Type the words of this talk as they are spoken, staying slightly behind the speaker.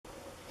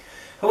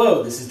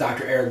Hello, this is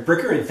Dr. Eric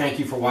Bricker, and thank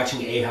you for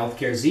watching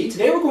AHealthcareZ.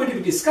 Today we're going to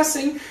be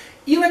discussing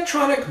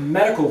electronic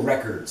medical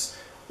records,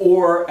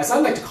 or as I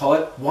like to call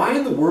it, why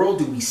in the world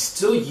do we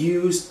still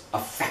use a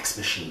fax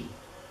machine?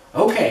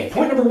 Okay,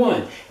 point number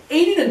one,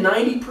 80 to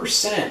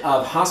 90%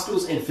 of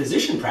hospitals and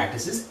physician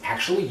practices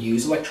actually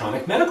use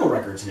electronic medical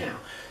records now.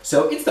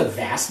 So it's the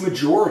vast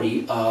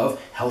majority of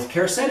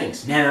healthcare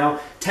settings. Now,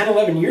 10,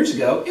 11 years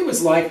ago, it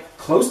was like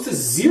close to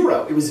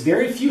zero. It was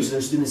very few. So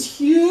there's been this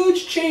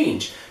huge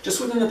change just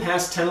within the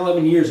past 10,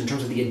 11 years in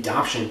terms of the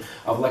adoption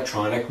of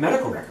electronic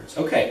medical records.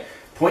 Okay,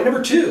 point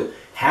number two,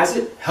 has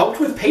it helped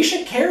with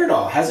patient care at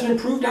all? Has it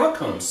improved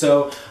outcomes?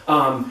 So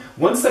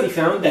one study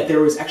found that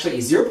there was actually a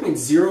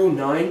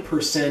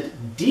 0.09%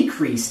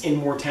 decrease in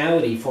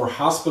mortality for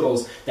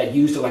hospitals that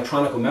used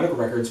electronic medical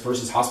records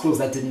versus hospitals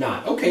that did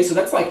not. Okay, so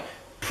that's like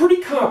pretty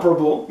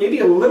comparable, maybe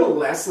a little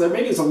less, so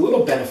maybe there's a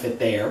little benefit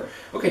there.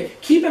 Okay,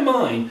 keep in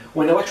mind,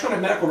 when electronic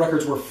medical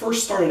records were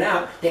first started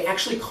out, they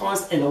actually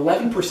caused an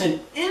 11%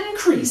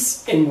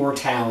 increase in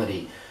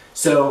mortality.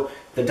 So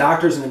the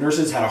doctors and the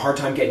nurses had a hard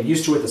time getting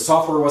used to it, the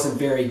software wasn't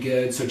very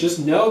good, so just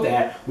know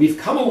that we've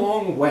come a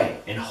long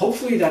way, and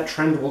hopefully that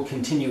trend will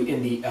continue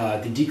in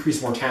the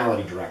decreased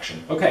mortality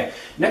direction. Okay,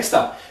 next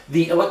up,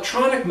 the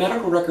electronic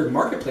medical record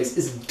marketplace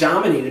is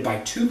dominated by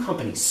two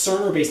companies,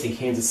 Cerner based in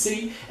Kansas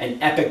City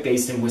and Epic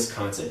based in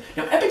Wisconsin.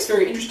 Now Epic's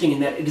very interesting in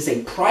that it is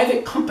a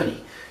private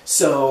company.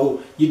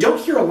 So you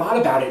don't hear a lot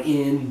about it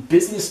in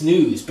business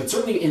news, but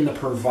certainly in the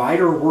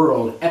provider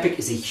world, Epic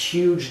is a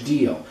huge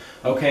deal.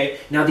 Okay,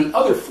 now the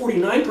other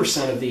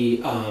 49% of the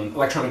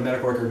electronic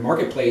medical record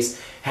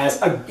marketplace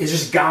is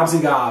just gobs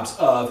and gobs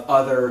of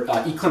other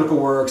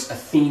eClinicalWorks,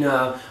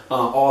 Athena,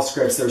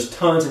 Allscripts. There's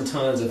tons and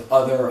tons of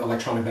other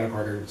electronic medical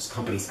records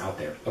companies out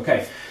there.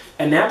 Okay.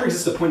 And that brings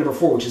us to point number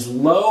four, which is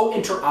low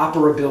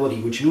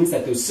interoperability, which means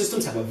that those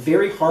systems have a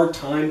very hard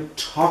time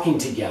talking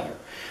together.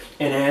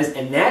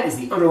 And that is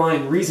the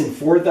underlying reason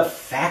for the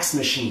fax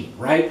machine,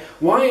 right?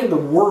 Why in the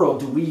world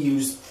do we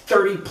use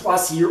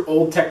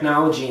 30-plus-year-old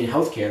technology in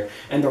healthcare?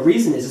 And the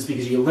reason is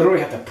because you literally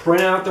have to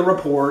print out the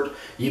report,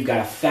 you've got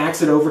to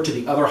fax it over to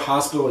the other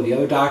hospital or the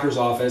other doctor's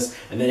office,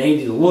 and then they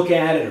need to look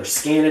at it or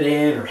scan it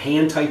in or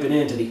hand type it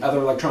into the other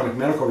electronic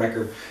medical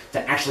record to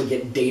actually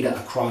get data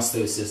across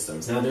those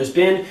systems. Now, there's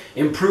been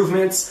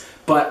improvements,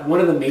 but one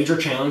of the major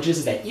challenges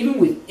is that even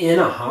within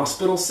a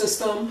hospital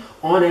system,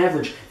 on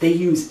average, they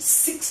use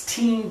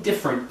 16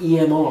 different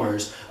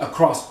EMRs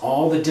across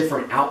all the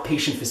different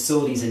outpatient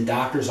facilities and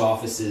doctor's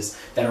offices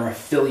that are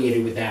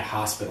affiliated with that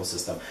hospital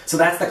system. So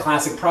that's the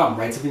classic problem,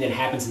 right? Something that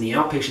happens in the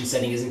outpatient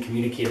setting isn't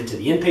communicated to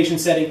the inpatient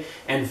setting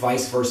and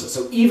vice versa.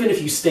 So even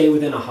if you stay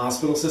within a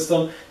hospital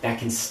system, that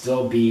can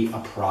still be a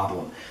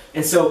problem.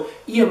 And so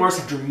EMRs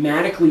have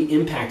dramatically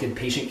impacted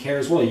patient care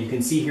as well. You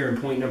can see here in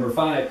point number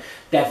 5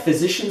 that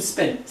physicians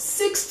spend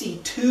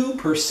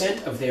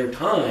 62% of their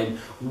time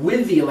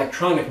with the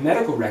electronic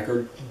medical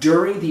record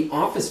during the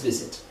office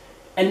visit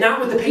and not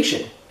with the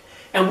patient.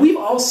 And we've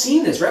all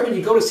seen this, right? When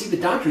you go to see the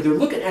doctor, they're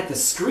looking at the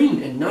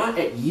screen and not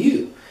at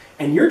you.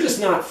 And you're just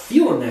not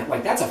feeling that.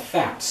 Like, that's a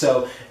fact.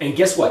 So, and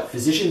guess what?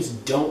 Physicians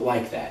don't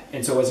like that.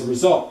 And so as a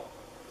result,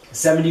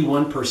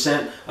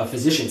 71% of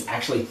physicians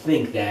actually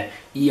think that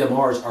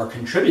EMRs are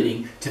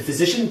contributing to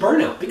physician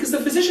burnout because the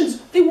physicians,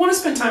 they want to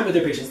spend time with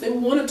their patients. They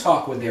want to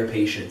talk with their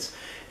patients.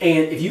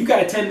 And if you've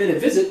got a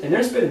 10-minute visit and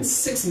they're spending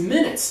 6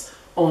 minutes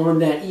on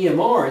that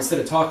EMR instead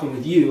of talking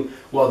with you,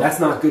 well, that's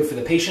not good for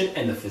the patient,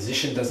 and the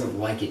physician doesn't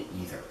like it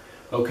either.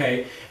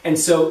 Okay? And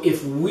so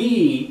if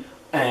we,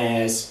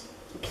 as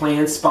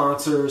plan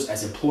sponsors,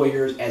 as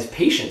employers, as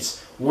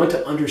patients, want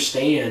to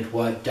understand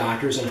what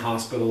doctors and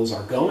hospitals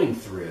are going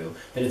through,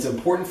 then it's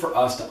important for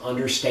us to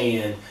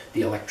understand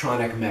the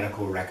electronic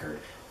medical record.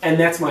 And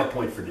that's my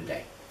point for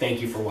today. Thank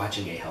you for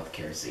watching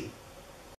AHealthcareZ.